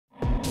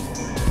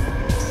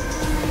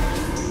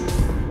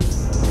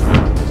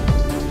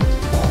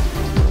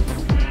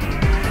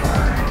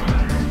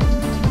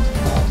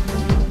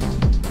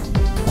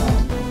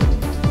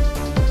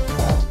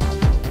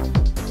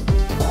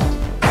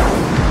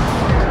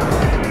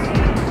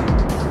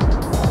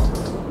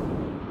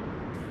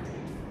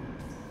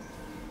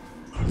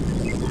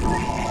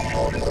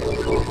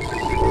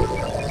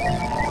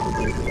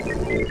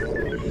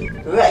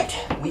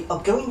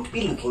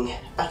looking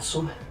at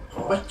some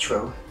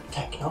retro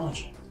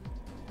technology.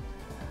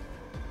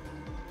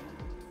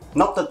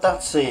 Not that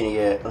that's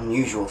a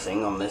unusual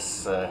thing on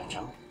this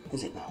channel,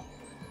 is it now?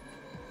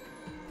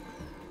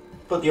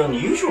 But the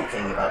unusual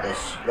thing about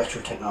this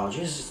retro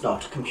technology is it's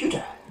not a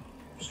computer,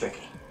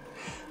 strictly.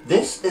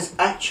 This is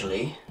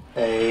actually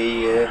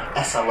a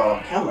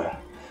SLR camera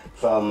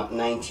from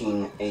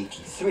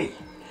 1983,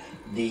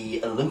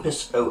 the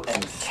Olympus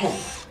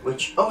OM10,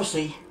 which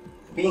obviously,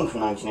 being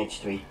from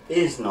 1983,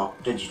 is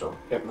not digital.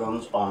 It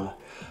runs on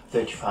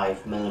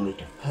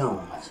 35mm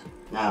film.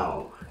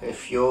 Now,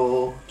 if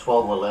you're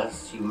 12 or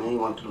less, you may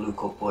want to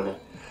look up what a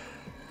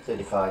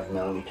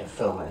 35mm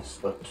film is,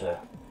 but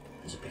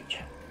there's a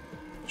picture,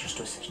 just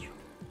to assist you.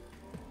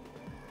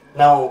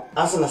 Now,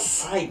 as an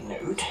aside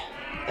note,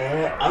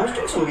 I was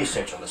doing some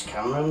research on this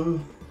camera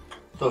and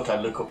thought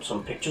I'd look up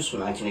some pictures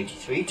from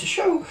 1983 to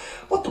show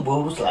what the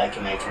world was like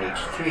in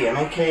 1983, and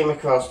I came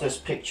across this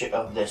picture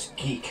of this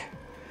geek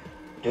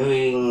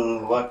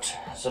doing what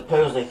I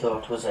suppose they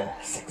thought was a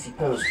sexy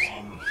pose for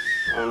him,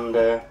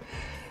 and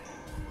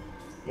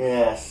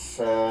yes,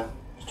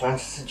 trying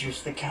to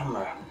seduce the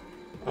camera,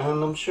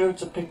 and I'm sure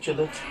it's a picture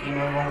that he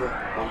no longer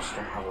wants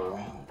to have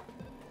around.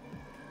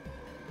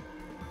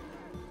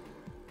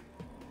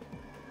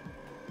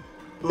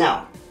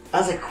 Now,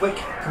 as a quick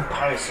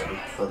comparison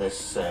for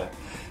this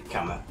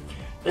camera,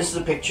 this is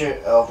a picture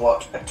of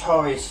what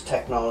Atari's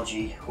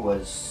technology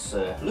was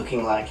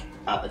looking like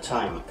at the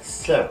time.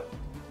 So,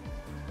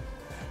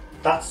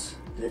 that's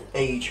the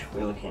age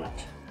we're looking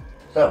at.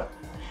 So,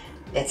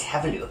 let's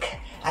have a look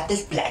at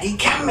this bloody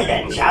camera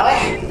then, shall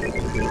we?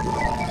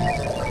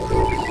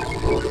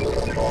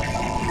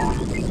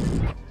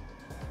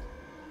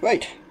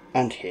 Right,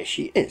 and here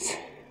she is.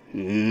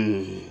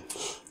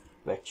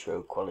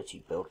 Retro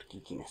quality built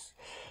geekiness.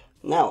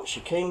 Now,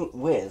 she came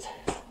with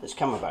this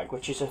camera bag,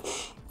 which is a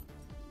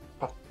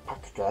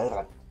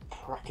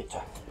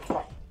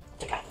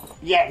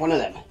yeah, one of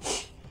them.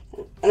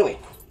 Anyway,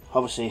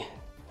 obviously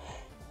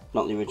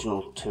not the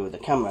original to the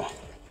camera,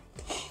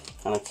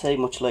 and I'd say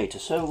much later,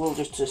 so we'll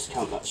just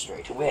discount that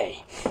straight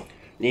away,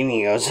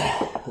 leaving us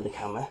with the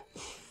camera,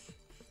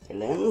 a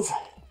lens,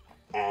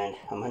 and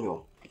a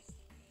manual.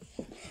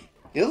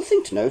 The other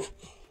thing to note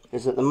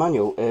is that the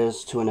manual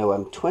is to an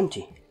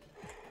OM20,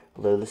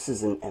 although this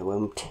is an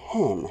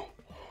OM10.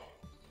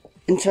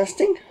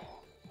 Interesting.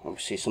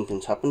 Obviously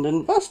something's happened in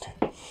the past.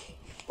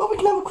 Well, we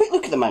can have a quick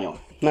look at the manual.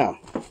 Now,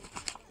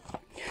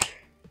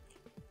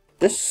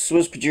 this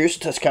was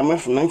produced as camera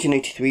from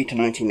 1983 to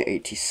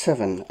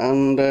 1987,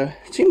 and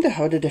it seemed to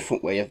have a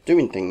different way of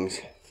doing things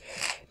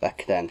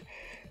back then,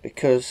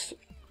 because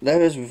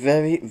there is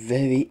very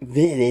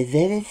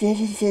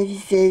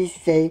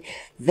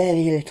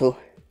little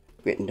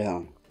written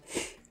down.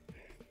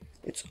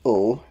 It's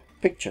all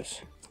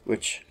pictures,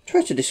 which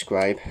try to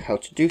describe how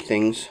to do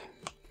things,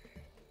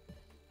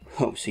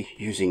 obviously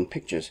using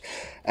pictures,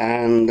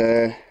 and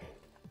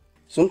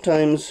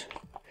sometimes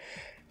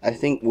I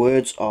think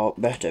words are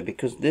better,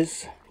 because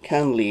this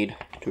can lead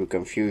to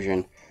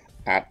confusion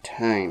at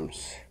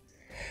times,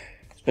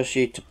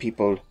 especially to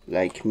people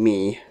like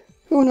me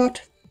who are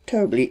not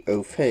terribly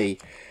au fait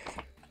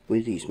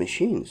with these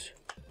machines,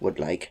 would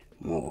like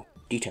more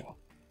detail.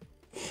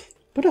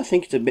 But I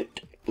think it's a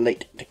bit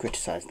late to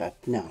criticise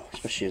that now,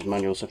 especially as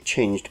manuals have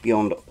changed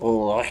beyond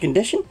all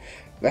recognition,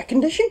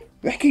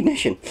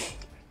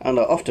 and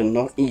are often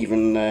not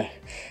even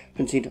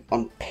printed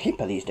on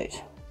paper these days.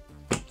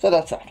 So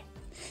that's that.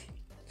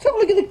 Let's have a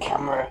look at the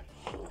camera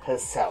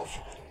herself.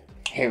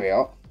 Here we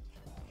are.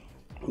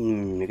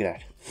 Look at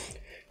that.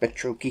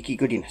 Retro geeky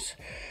goodiness.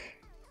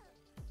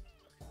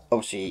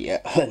 Obviously,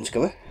 lens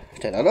cover.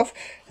 Take that off,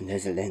 and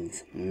there's a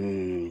lens.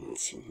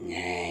 It's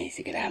nice.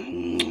 Look at that.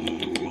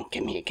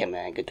 Come here, I'm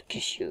going to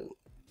kiss you.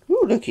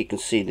 Oh, look, you can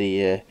see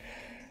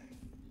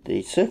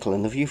the circle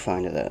in the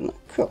viewfinder there.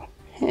 Cool.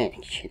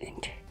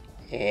 Excellent.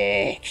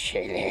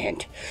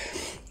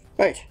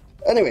 Right.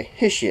 Anyway,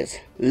 here she is.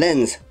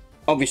 Lens.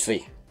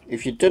 Obviously,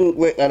 if you didn't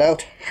work that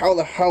out, how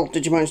the hell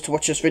did you manage to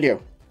watch this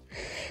video?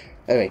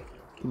 Anyway,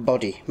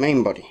 body,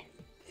 main body.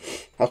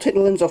 I'll take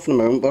the lens off in a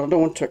moment, but I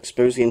don't want to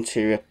expose the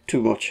interior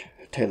too much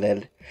to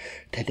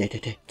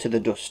the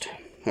dust.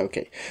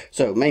 Okay,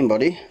 so main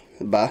body,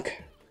 the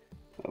back,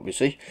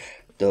 obviously,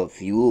 the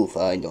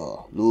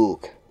viewfinder.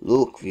 Look,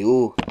 the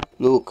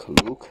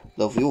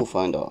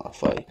viewfinder.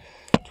 If I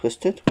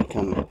twist it, we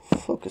can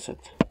focus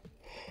it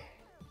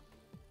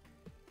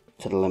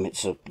to the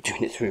limits of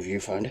doing it through a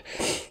viewfinder.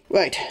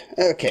 Right,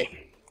 okay.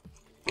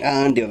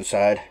 And the other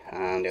side,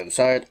 and a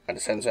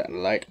sensor, and a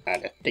light,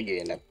 and a thingy,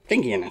 and a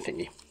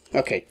thingy.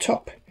 Okay,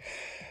 top.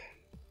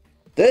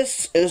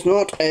 This is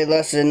not a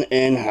lesson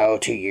in how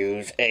to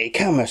use a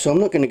camera, so I'm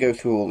not going to go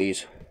through all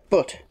these,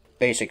 but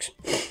basics.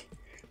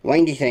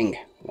 Windy thing,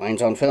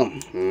 winds on film.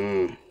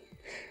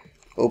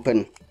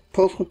 Open,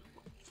 pull,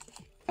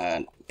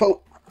 and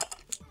pull,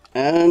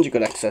 and you've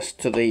got access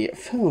to the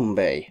film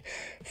bay.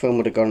 Film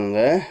would have gone in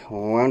there,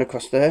 wound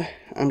across there,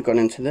 and gone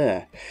into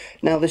there.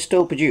 Now they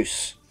still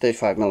produce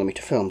 35mm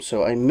film,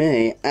 so I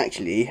may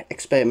actually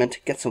experiment,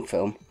 get some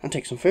film, and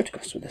take some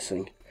photographs with this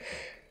thing.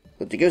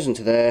 But it goes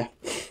into there,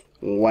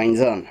 winds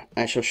on.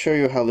 I shall show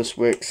you how this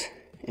works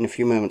in a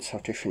few moments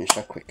after I finish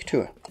that quick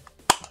tour.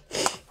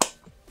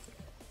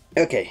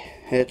 Okay,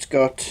 it's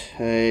got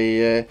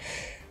a,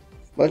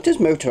 well, it is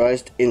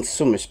motorised in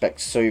some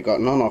respects, so you've got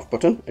an on-off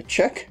button, a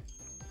check,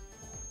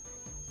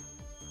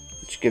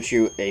 which gives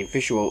you a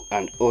visual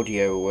and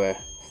audio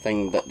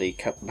thing that the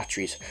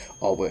batteries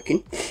are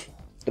working.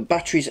 The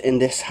batteries in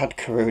this had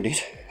corroded,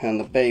 and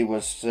the bay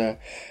was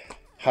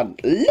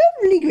had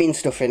lovely green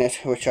stuff in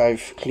it, which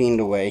I've cleaned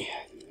away.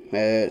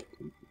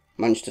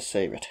 Managed to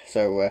save it,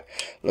 so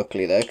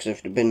luckily there, because if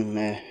it had been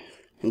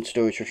in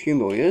storage for a few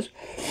more years,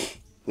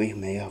 we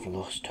may have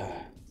lost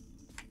her.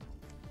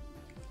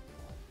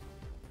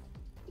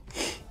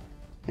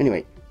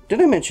 Anyway,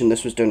 did I mention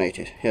this was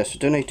donated? Yes,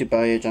 donated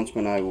by a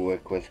gentleman I will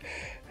work with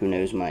who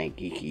knows my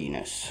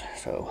geekiness,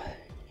 so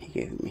he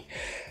gave it me.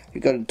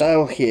 You've got a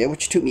dial here,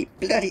 which took me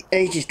bloody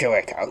ages to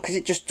work out, because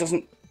it just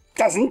doesn't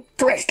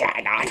twist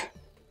like that.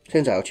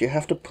 Turns out you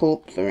have to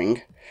pull up the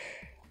ring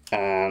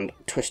and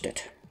twist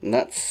it, and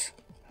that's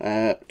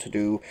to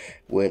do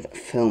with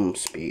film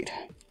speed.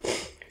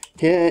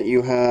 Here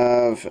you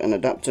have an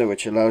adapter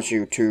which allows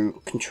you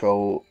to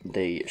control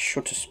the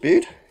shutter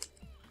speed,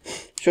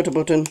 shutter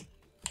button,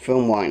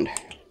 film wind,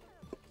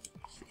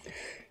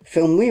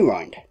 film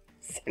rewind,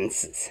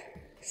 sensors,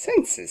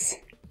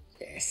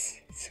 yes,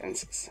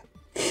 sensors.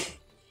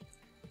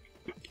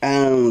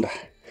 And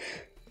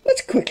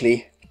let's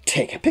quickly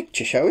take a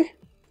picture, shall we?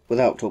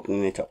 Without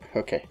opening it up.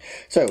 Okay,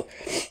 so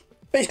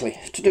basically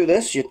to do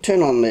this, you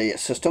turn on the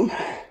system,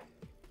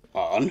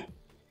 on,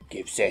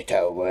 gives it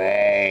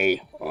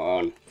away,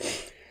 on.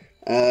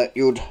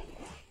 You'd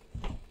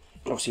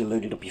obviously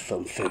loaded up your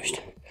film first.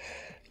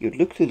 You'd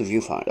look through the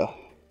viewfinder,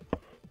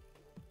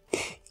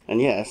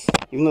 and yes,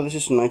 even though this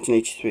is from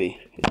 1983,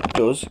 it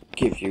does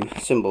give you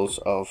symbols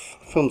of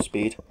film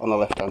speed on the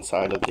left hand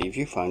side of the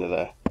viewfinder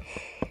there.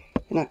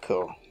 Isn't that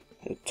cool?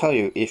 It'll tell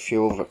you if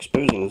you're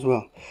overexposing as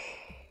well,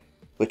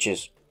 which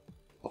is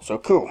also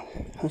cool.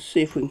 Let's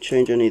see if we can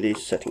change any of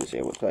these settings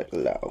here. What does that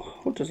allow?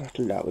 What does that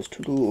allow us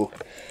to do?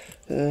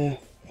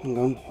 Hang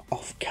on,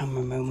 off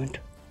camera moment.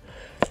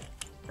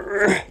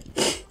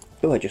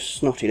 Oh, I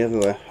just snotted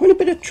everywhere. I'm in a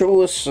bit of trouble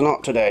with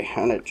snot today,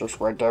 and it just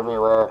went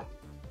everywhere.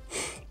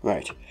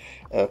 Right,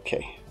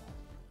 okay.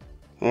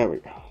 There we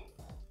go.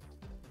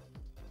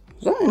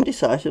 Is that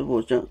indecisive or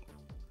was that?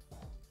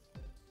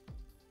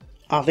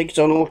 I think it's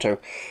on auto.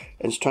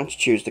 It's trying to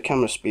choose the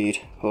camera speed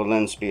or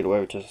lens speed or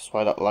whatever it is. That's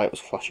why that light was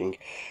flashing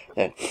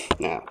there.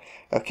 Now,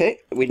 okay,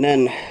 we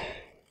then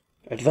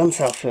advance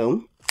our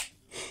film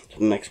to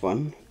the next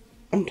one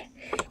and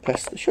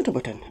press the shutter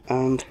button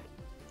and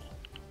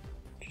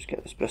just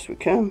get this best we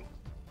can.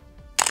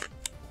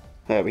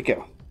 There we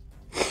go.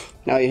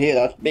 Now you hear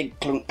that big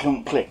clunk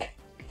clunk click.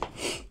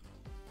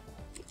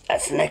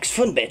 That's the next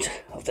fun bit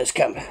of this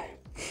camera.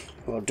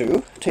 What I'll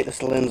do, take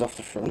this lens off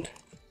the front.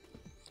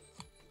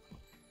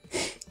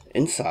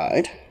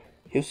 Inside,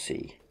 you'll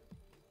see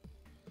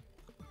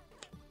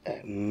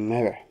a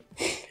mirror.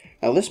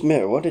 Now this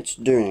mirror, what it's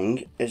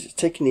doing is it's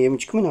taking the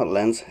image coming out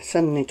lens,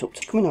 sending it up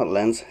to coming out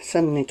lens,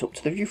 sending it up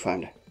to the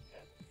viewfinder.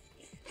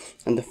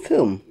 And the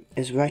film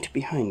is right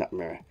behind that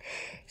mirror.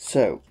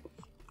 So,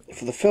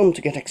 for the film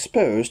to get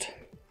exposed,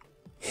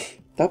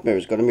 that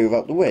mirror's got to move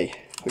out the way,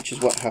 which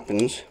is what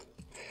happens.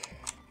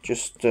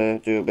 Just do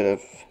a bit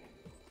of...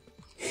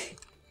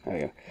 There we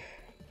go.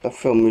 That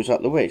film moves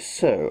out the way.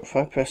 So, if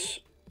I press...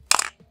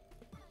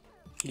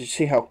 You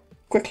see how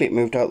quickly it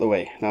moved out the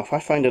way. Now if I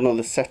find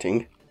another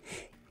setting,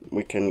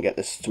 we can get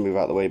this to move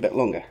out the way a bit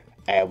longer.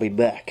 I'll be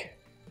back.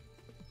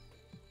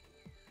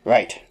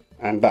 Right,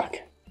 I'm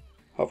back,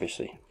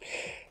 obviously.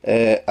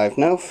 I've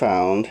now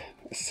found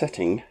a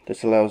setting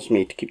that allows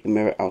me to keep the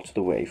mirror out of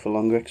the way for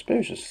longer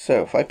exposures.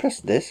 So if I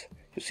press this,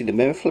 you'll see the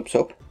mirror flips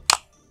up.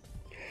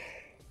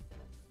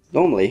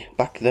 Normally,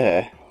 back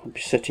there, would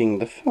be sitting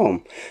the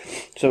film.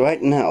 So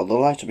right now, the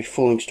light will be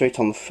falling straight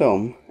on the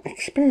film,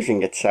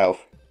 exposing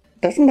itself.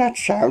 Doesn't that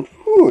sound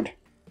rude?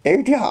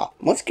 Oh dear,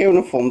 what's going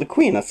to form the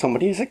queen as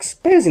somebody is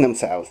exposing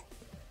themselves?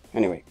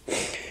 Anyway,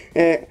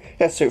 yeah,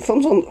 so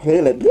films on...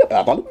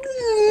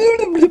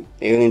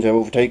 Aliens are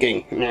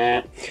overtaking.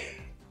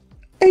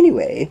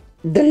 Anyway,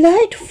 the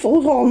light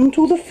falls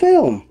onto the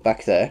film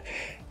back there,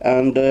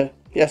 and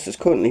yes, it's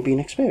currently being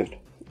exposed.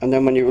 And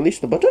then when you release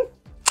the button,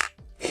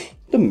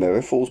 the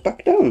mirror falls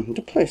back down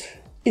into place.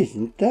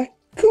 Isn't that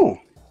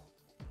cool?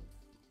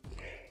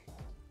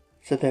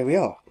 So there we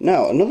are.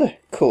 Now, another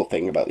cool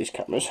thing about these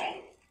cameras,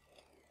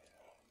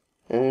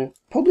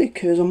 probably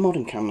occurs on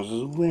modern cameras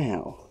as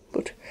well,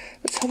 but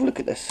let's have a look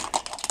at this.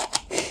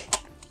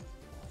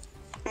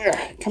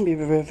 It can be a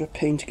bit of a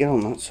pain to get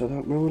on that, so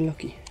that we're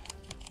lucky.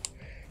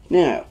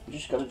 Now, we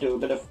just got to do a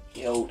bit of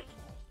the old...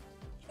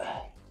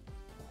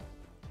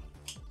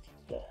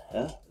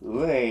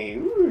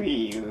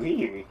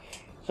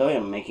 Sorry,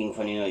 I'm making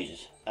funny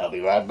noises. I'll be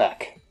right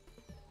back.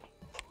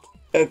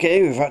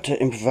 Okay, we've had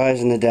to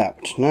improvise and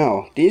adapt.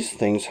 Now, these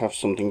things have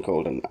something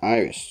called an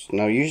iris.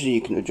 Now, usually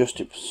you can adjust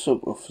it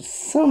for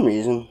some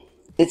reason,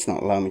 it's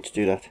not allowing me to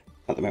do that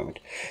at the moment.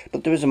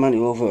 But there is a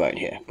manual override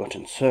here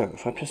button, so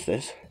if I press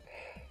this,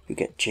 you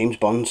get James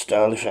Bond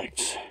style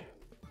effects.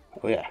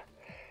 Oh yeah.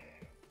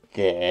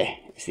 There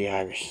is the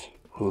iris.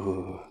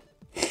 Ooh.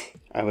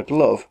 I would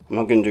love, I'm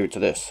not going to do it to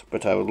this,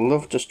 but I would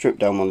love to strip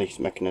down one of these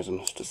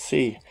mechanisms to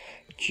see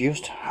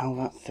just how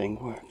that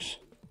thing works.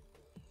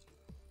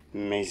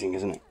 Amazing,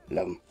 isn't it?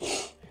 Love them.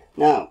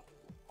 Now,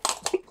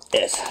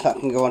 yes, that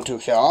can go onto a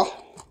car.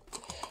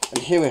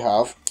 And here we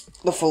have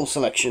the full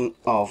selection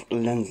of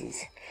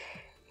lenses.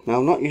 Now,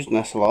 I've not used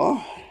an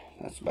SLR,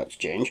 that's about to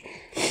change,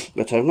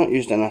 but I've not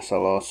used an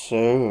SLR,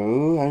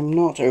 so I'm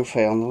not au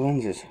fait on the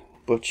lenses.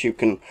 But you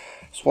can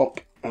swap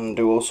and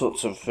do all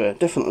sorts of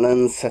different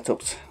lens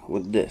setups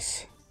with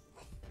this.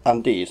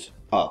 And these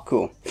are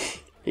cool.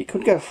 You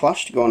could get a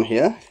flash to go on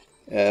here,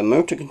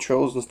 motor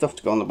controls and stuff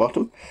to go on the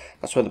bottom.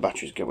 That's where the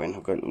batteries go in.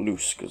 I've got it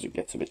loose because it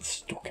gets a bit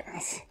stuck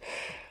ass.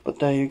 But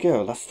there you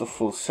go, that's the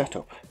full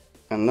setup.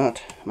 And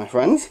that, my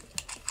friends,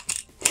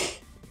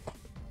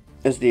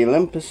 is the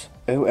Olympus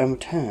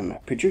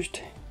OM10,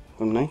 produced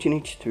from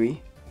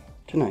 1983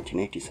 to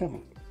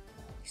 1987.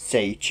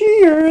 Say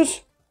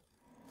cheers!